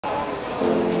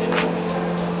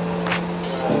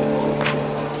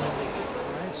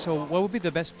So what would be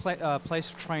the best place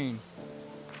to train?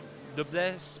 The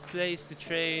best place to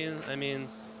train, I mean,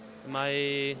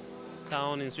 my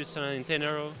town in Switzerland, in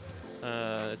Tenero.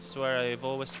 It's where I've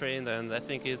always trained, and I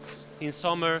think it's in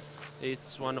summer.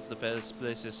 It's one of the best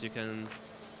places you can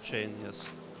train. Yes.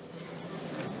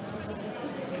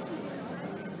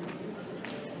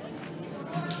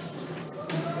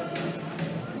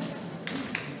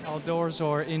 Outdoors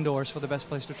or indoors for the best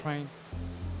place to train?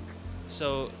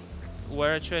 So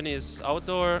where I train is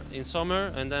outdoor in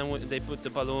summer, and then they put the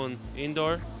balloon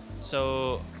indoor.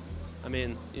 So I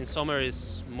mean, in summer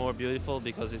it's more beautiful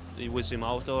because we swim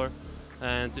outdoor,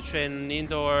 and to train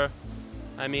indoor,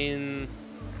 I mean,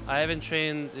 I haven't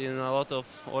trained in a lot of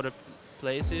other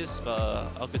places,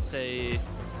 but I could say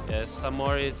yes, some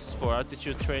more it's for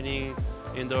altitude training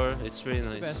indoor. It's really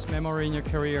nice. Best memory in your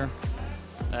career?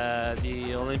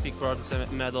 The Olympic bronze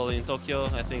medal in Tokyo.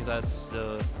 I think that's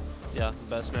the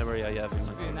best memory I have in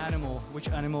my career. An animal. Which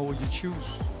animal would you choose?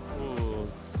 Ooh,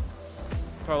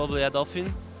 probably a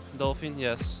dolphin. Dolphin,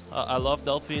 yes. I love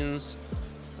dolphins.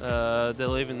 They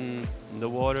live in the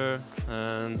water,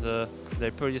 and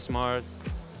they're pretty smart.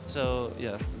 So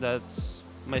yeah, that's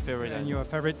my favorite. And your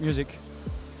favorite music?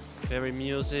 Favorite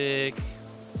music?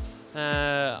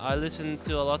 I listen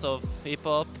to a lot of hip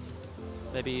hop,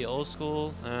 maybe old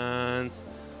school, and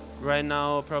right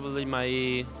now probably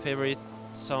my favorite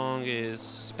song is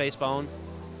Spacebound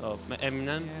of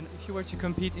Eminem. And if you were to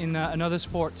compete in another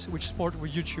sport, which sport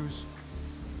would you choose?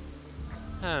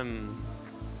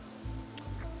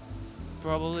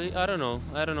 Probably, I don't know.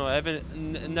 I haven't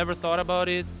never thought about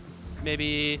it.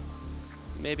 Maybe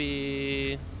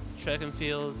track and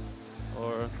field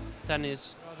or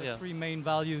tennis. The three main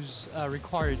values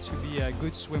required to be a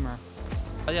good swimmer.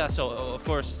 Yeah, so of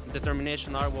course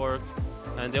determination, hard work,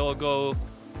 and they all go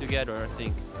together, I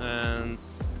think. And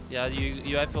yeah,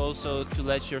 you have also to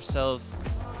let yourself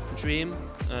dream,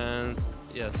 and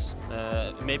yes,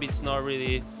 maybe it's not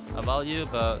really a value,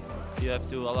 but you have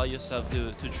to allow yourself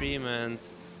to dream, and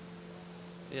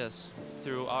yes,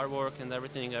 through hard work and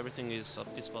everything is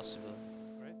possible.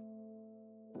 Great.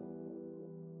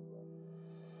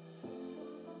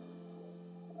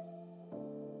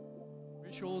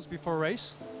 Rituals before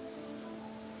race?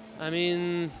 I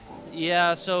mean,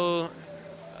 yeah, so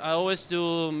I always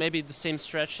do maybe the same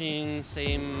stretching,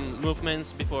 same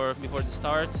movements before the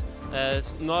start.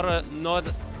 It's not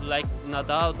like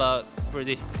Nadal, but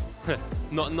pretty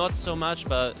not so much,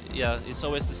 but yeah, it's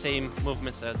always the same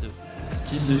movements I do.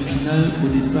 Style de finale au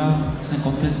départ, 50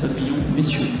 mètres papillon,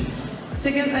 messieurs.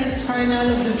 Second ice final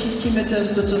of the 50 meters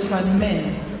butterfly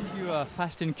men. A few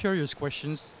fast and curious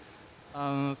questions.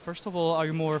 First of all, are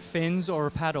you more fins or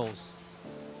paddles?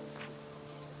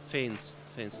 Fins,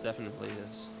 definitely,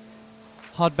 yes.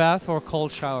 Hot bath or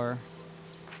cold shower?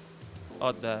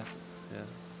 Hot bath,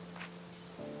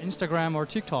 yeah. Instagram or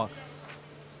TikTok?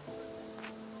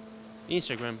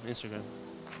 Instagram.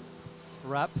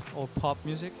 Rap or pop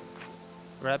music?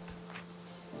 Rap.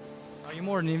 Are you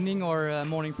more an evening or a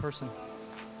morning person?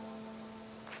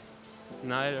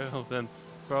 Neither of them.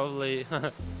 Probably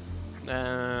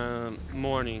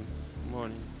morning,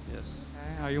 yes.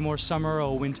 Okay. Are you more summer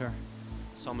or winter?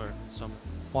 Summer.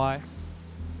 Why?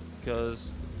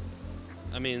 Because,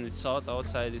 I mean, it's hot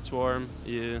outside, it's warm,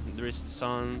 there is the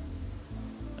sun,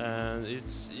 and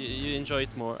you enjoy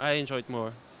it more. I enjoy it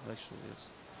more, actually, yes.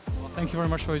 Well, thank you very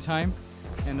much for your time,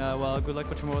 and well, good luck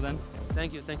for tomorrow then.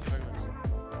 Thank you very much.